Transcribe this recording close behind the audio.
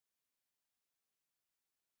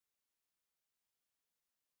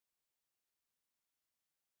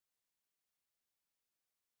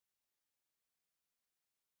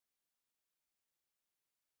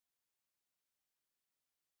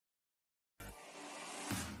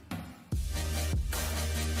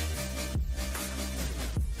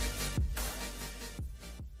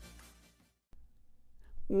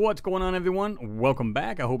What's going on, everyone? Welcome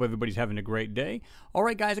back. I hope everybody's having a great day. All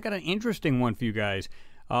right, guys, I got an interesting one for you guys.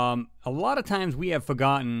 A lot of times we have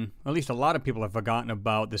forgotten, or at least a lot of people have forgotten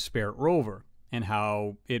about the Spirit rover and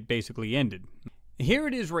how it basically ended. Here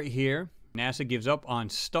it is right here. NASA gives up on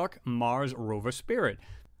stuck Mars rover Spirit.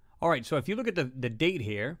 All right, so if you look at the date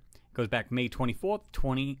here, it goes back May 24th,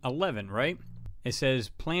 2011, right? It says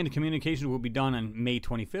planned communications will be done on May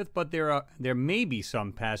 25th, but there may be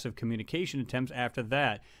some passive communication attempts after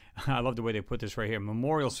that. I love the way they put this right here.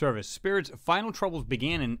 Memorial service. Spirit's final troubles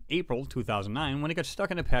began in April 2009 when it got stuck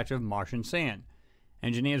in a patch of Martian sand.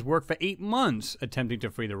 Engineers worked for 8 months attempting to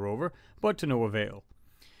free the rover, but to no avail.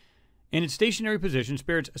 In its stationary position,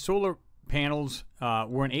 Spirit's solar panels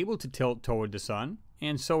weren't able to tilt toward the sun,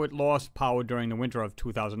 and so it lost power during the winter of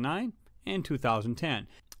 2009 and 2010.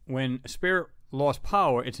 When Spirit lost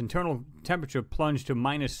power, its internal temperature plunged to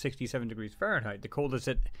minus 67 degrees Fahrenheit, the coldest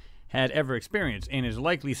it had ever experienced, and has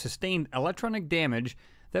likely sustained electronic damage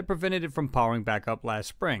that prevented it from powering back up last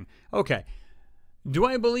spring. Okay, do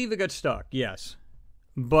I believe it got stuck? Yes.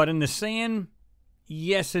 But in the sand,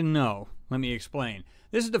 yes and no. Let me explain.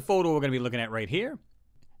 This is the photo we're going to be looking at right here.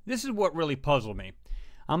 This is what really puzzled me.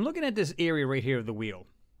 I'm looking at this area right here of the wheel,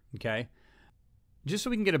 okay? Just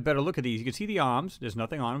so we can get a better look at these, you can see the arms. There's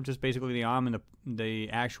nothing on them, just basically the arm and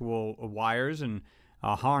the actual wires and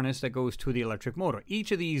harness that goes to the electric motor.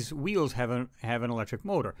 Each of these wheels have an electric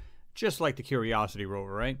motor, just like the Curiosity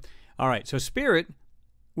rover, right? All right, so Spirit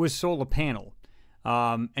was solar panel.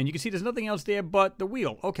 And you can see there's nothing else there but the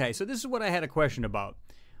wheel. Okay, so this is what I had a question about.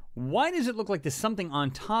 Why does it look like there's something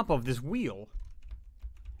on top of this wheel?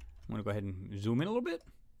 I'm going to go ahead and zoom in a little bit.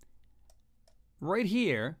 Right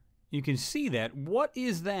here, you can see that. What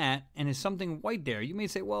is that? And there's something white there. You may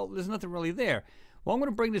say, well, there's nothing really there. Well, I'm going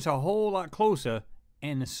to bring this a whole lot closer,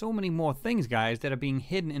 and there's so many more things, guys, that are being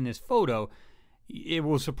hidden in this photo. It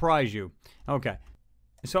will surprise you. Okay,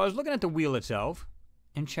 so I was looking at the wheel itself,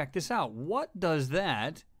 and check this out. What does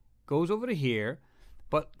that? Goes over to here,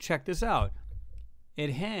 but check this out.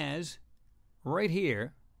 It has, right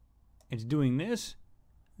here, it's doing this,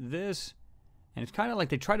 this, and it's kind of like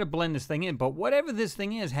they try to blend this thing in, but whatever this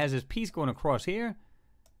thing is has this piece going across here,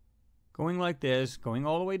 going like this, going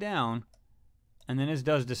all the way down, and then this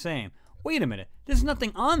does the same. Wait a minute, there's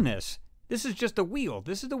nothing on this. This is just a wheel.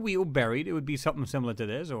 This is the wheel buried. It would be something similar to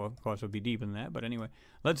this, or of course it would be deeper than that, but anyway,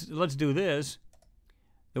 let's do this.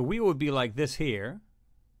 The wheel would be like this here.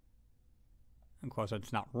 Of course,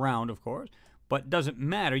 it's not round, of course, but doesn't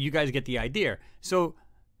matter. You guys get the idea. So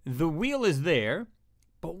the wheel is there.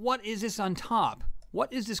 But what is this on top?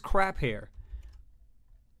 What is this crap here?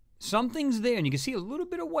 Something's there, and you can see a little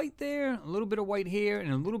bit of white there, a little bit of white here,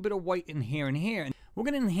 and a little bit of white in here and here. And we're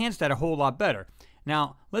going to enhance that a whole lot better.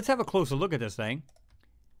 Now, let's have a closer look at this thing.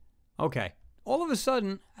 Okay. All of a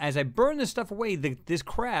sudden, as I burn this stuff away, this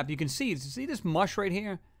crap, you can see this mush right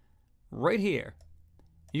here? Right here.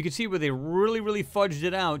 You can see where they really fudged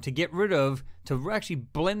it out to get rid of, to actually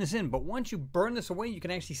blend this in. But once you burn this away, you can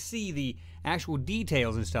actually see the actual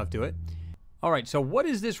details and stuff to it. All right, so what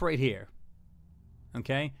is this right here?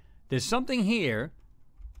 Okay, there's something here,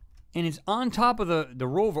 and it's on top of the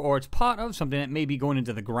rover, or it's part of something that may be going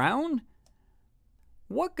into the ground.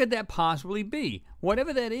 What could that possibly be?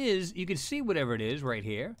 Whatever that is, you can see whatever it is right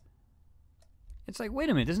here. It's like, wait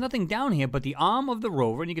a minute, there's nothing down here but the arm of the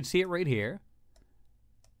rover, and you can see it right here.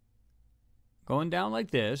 Going down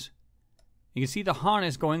like this. You can see the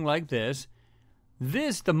harness going like this.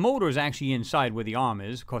 The motor is actually inside where the arm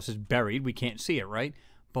is. Of course, it's buried. We can't see it, right?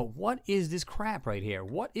 But what is this crap right here?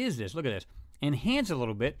 What is this? Look at this. Enhance a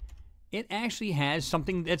little bit. It actually has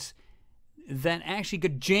something that actually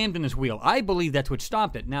got jammed in this wheel. I believe that's what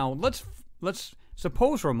stopped it. Now, let's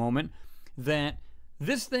suppose for a moment that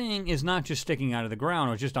this thing is not just sticking out of the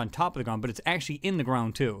ground or just on top of the ground, but it's actually in the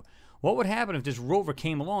ground too. What would happen if this rover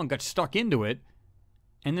came along, got stuck into it,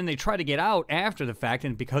 and then they try to get out after the fact,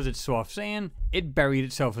 and because it's soft sand, it buried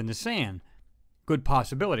itself in the sand? Good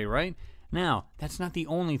possibility, right? Now, that's not the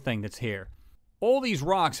only thing that's here. All these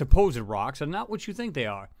rocks, supposed rocks, are not what you think they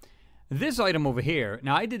are. This item over here,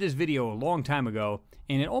 now I did this video a long time ago,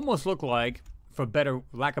 and it almost looked like, for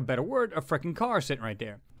lack of a better word, a freaking car sitting right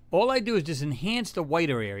there. All I do is just enhance the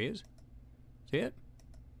whiter areas. See it?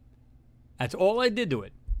 That's all I did to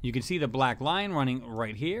it. You can see the black line running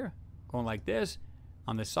right here, going like this.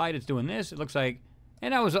 On the side, it's doing this. It looks like,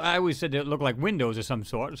 and I always said it looked like windows of some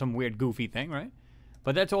sort, some weird goofy thing, right?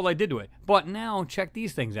 But that's all I did to it. But now, check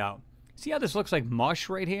these things out. See how this looks like mush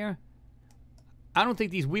right here? I don't think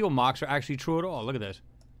these wheel marks are actually true at all. Look at this.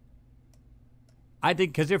 I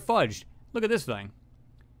think because they're fudged. Look at this thing.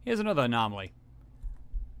 Here's another anomaly.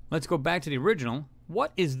 Let's go back to the original.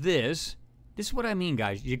 what is this? This is what I mean,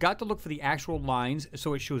 guys. You got to look for the actual lines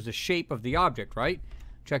so it shows the shape of the object, right?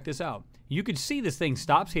 Check this out. You can see this thing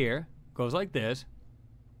stops here, goes like this,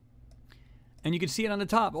 and you can see it on the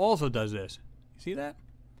top also does this. See that?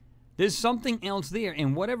 There's something else there,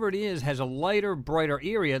 and whatever it is has a lighter, brighter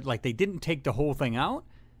area, like they didn't take the whole thing out,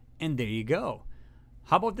 and there you go.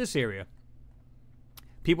 How about this area?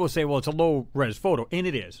 People say, well, it's a low-res photo, and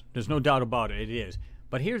it is. There's no doubt about it, it is.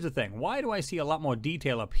 But here's the thing. Why do I see a lot more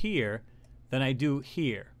detail up here than I do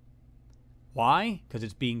here? Why? Because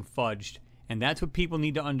it's being fudged, and that's what people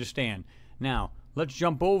need to understand. Now, let's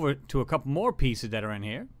jump over to a couple more pieces that are in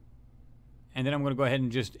here, and then I'm going to go ahead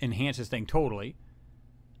and just enhance this thing totally.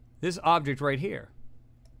 This object right here.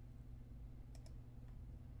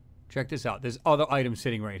 Check this out. There's other items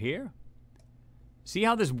sitting right here. See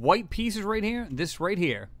how this white piece is right here? This right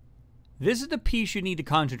here. This is the piece you need to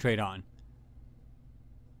concentrate on.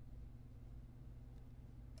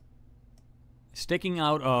 Sticking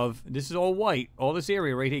out of, this is all white. All this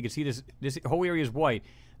area right here, you can see this whole area is white.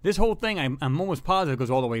 This whole thing, I'm almost positive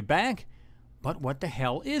goes all the way back. But what the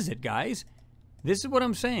hell is it, guys? This is what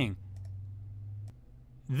I'm saying.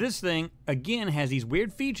 This thing, again, has these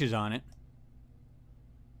weird features on it.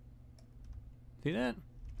 See that?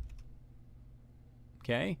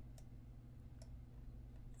 Okay.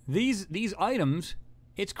 These items,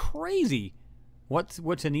 it's crazy what's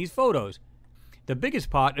in these photos. The biggest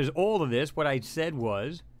part is all of this, what I said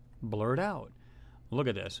was blurred out. Look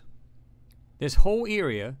at this. This whole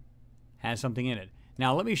area has something in it.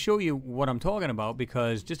 Now, let me show you what I'm talking about,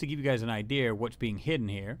 because just to give you guys an idea of what's being hidden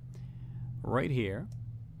here, right here,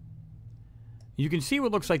 you can see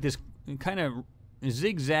what looks like this kind of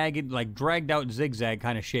zigzagged, like dragged out zigzag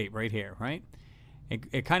kind of shape right here, right?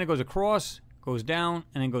 It kind of goes across, goes down,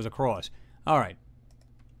 and then goes across. All right.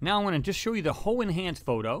 Now I'm going to just show you the whole enhanced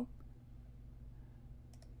photo.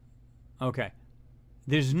 Okay.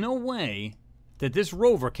 There's no way that this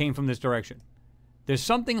rover came from this direction. There's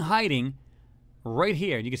something hiding right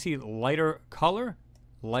here. You can see lighter color,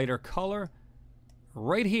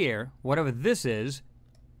 right here, whatever this is,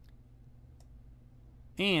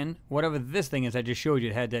 and whatever this thing is I just showed you,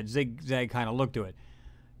 it had that zigzag kind of look to it.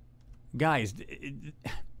 Guys,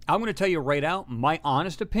 I'm going to tell you right out, my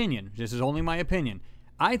honest opinion, this is only my opinion,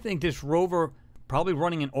 I think this rover probably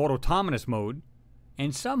running in autonomous mode,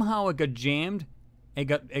 and somehow it got jammed, it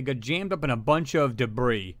got jammed up in a bunch of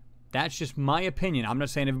debris. That's just my opinion. I'm not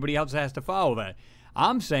saying everybody else has to follow that.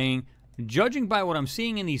 I'm saying, judging by what I'm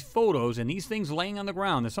seeing in these photos and these things laying on the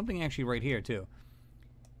ground, there's something actually right here too.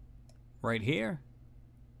 Right here.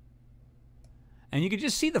 And you can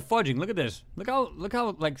just see the fudging. Look at this. Look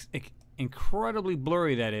how like incredibly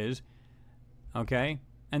blurry that is. Okay?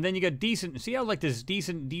 And then you got decent, see how like this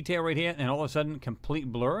decent detail right here and all of a sudden complete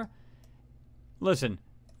blur? Listen,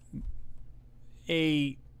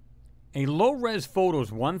 a low-res photo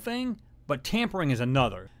is one thing, but tampering is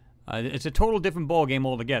another. It's a total different ball game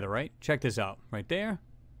altogether, right? Check this out. Right there.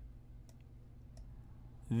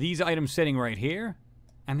 These items sitting right here.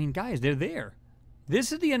 I mean, guys, they're there.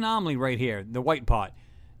 This is the anomaly right here, the white pot.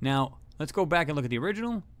 Now, let's go back and look at the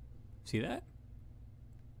original. See that?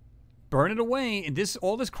 Burn it away. And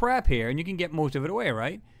all this crap here, and you can get most of it away,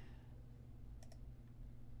 right?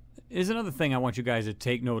 Here's another thing I want you guys to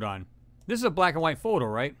take note on. This is a black and white photo,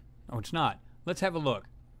 right? Oh, it's not. Let's have a look.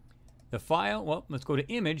 The file, well, let's go to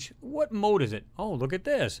image. What mode is it? Oh, look at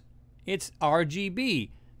this. It's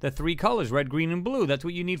RGB. The 3 colors, red, green, and blue. That's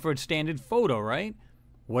what you need for a standard photo, right?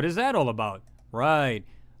 What is that all about? Right.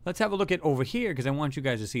 Let's have a look at over here, because I want you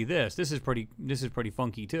guys to see this. This is pretty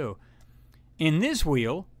funky too. In this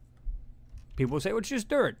wheel, people say, well, it's just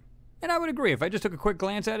dirt. And I would agree. If I just took a quick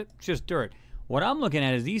glance at it, it's just dirt. What I'm looking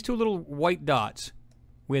at is these 2 little white dots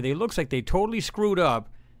where they looks like they totally screwed up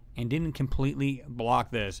and didn't completely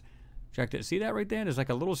block this. Check that. See that right there? There's like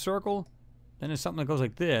a little circle. Then there's something that goes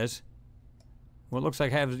like this. What looks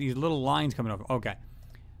like have these little lines coming over. Okay.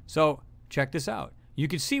 So check this out. You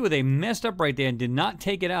can see where they messed up right there and did not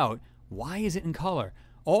take it out. Why is it in color?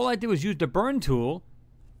 All I did was use the burn tool.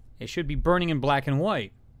 It should be burning in black and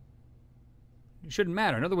white. It shouldn't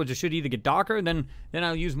matter. In other words, it should either get darker, then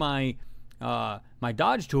I'll use my my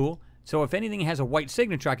dodge tool. So if anything has a white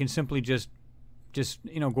signature, I can simply just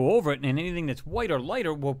go over it, and anything that's white or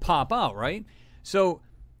lighter will pop out, right? So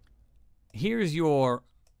here's your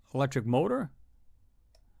electric motor,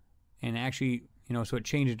 and actually, so it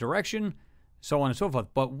changes direction, so on and so forth.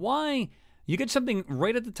 But why? You get something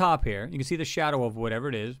right at the top here. You can see the shadow of whatever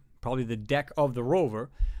it is, probably the deck of the rover,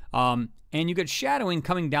 and you get shadowing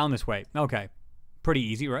coming down this way. Okay, pretty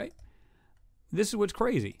easy, right? This is what's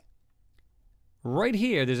crazy. right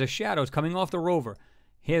here, there's a shadow coming off the rover.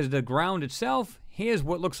 Here's the ground itself. Here's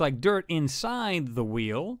what looks like dirt inside the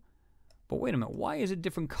wheel. But wait a minute, why is it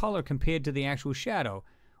different color compared to the actual shadow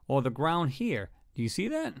or the ground here? Do you see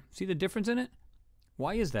that? See the difference in it?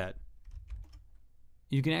 Why is that?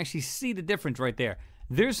 You can actually see the difference right there.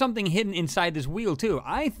 There's something hidden inside this wheel too.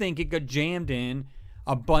 I think it got jammed in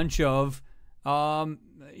a bunch of,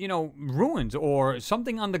 ruins or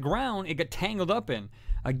something on the ground it got tangled up in.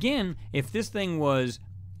 Again, if this thing was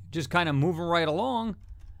just kind of moving right along,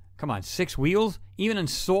 come on, 6 wheels, even on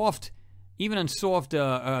soft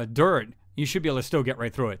dirt, you should be able to still get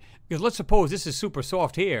right through it. Because let's suppose this is super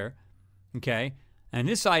soft here, okay, and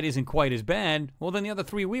this side isn't quite as bad. Well, then the other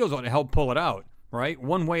 3 wheels ought to help pull it out, right?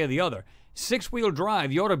 One way or the other. 6-wheel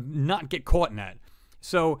drive, you ought to not get caught in that.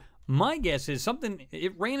 So my guess is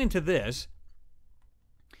it ran into this.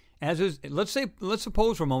 Let's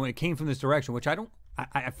suppose for a moment it came from this direction, which I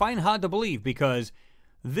find hard to believe, because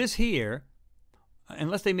this here,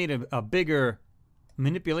 unless they made a bigger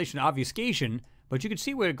manipulation obfuscation, but you can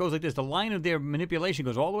see where it goes like this. The line of their manipulation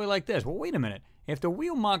goes all the way like this. Well, wait a minute. If the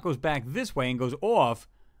wheel mark goes back this way and goes off,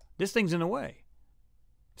 this thing's in the way.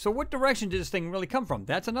 So what direction did this thing really come from?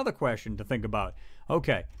 That's another question to think about.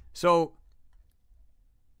 Okay, so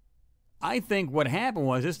I think what happened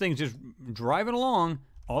was this thing's just driving along.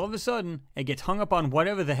 All of a sudden, it gets hung up on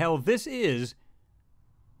whatever the hell this is,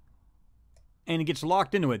 and it gets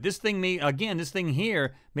locked into it. This thing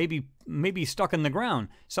here may be stuck in the ground.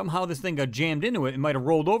 Somehow this thing got jammed into it. It might have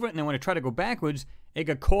rolled over it, and then when it tried to go backwards, it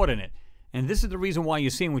got caught in it. And this is the reason why you're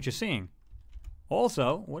seeing what you're seeing.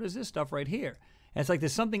 Also, what is this stuff right here? It's like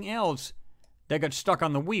there's something else that got stuck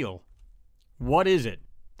on the wheel. What is it?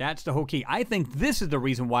 That's the whole key. I think this is the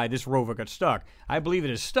reason why this Rover got stuck. I believe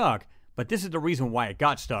it is stuck, but this is the reason why it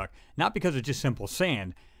got stuck. Not because it's just simple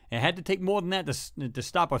sand. It had to take more than that to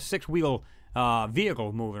stop a 6-wheel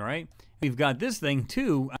vehicle moving, right? We've got this thing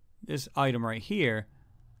too, this item right here.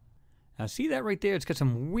 Now see that right there? It's got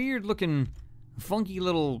some weird looking, funky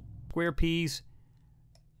little square piece.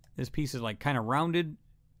 This piece is like kind of rounded,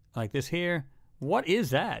 like this here. What is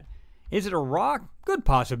that? Is it a rock? Good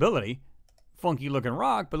possibility. Funky looking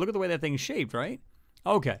rock, but look at the way that thing's shaped, right?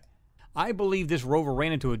 Okay. I believe this Rover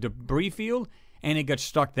ran into a debris field and it got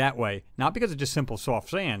stuck that way. Not because it's just simple soft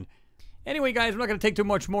sand. Anyway, guys, I'm not going to take too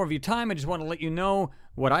much more of your time. I just want to let you know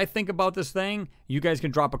what I think about this thing. You guys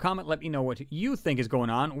can drop a comment. Let me know what you think is going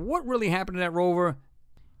on. What really happened to that Rover?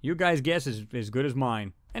 Your guys' guess is as good as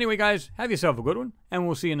mine. Anyway, guys, have yourself a good one, and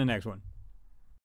we'll see you in the next one.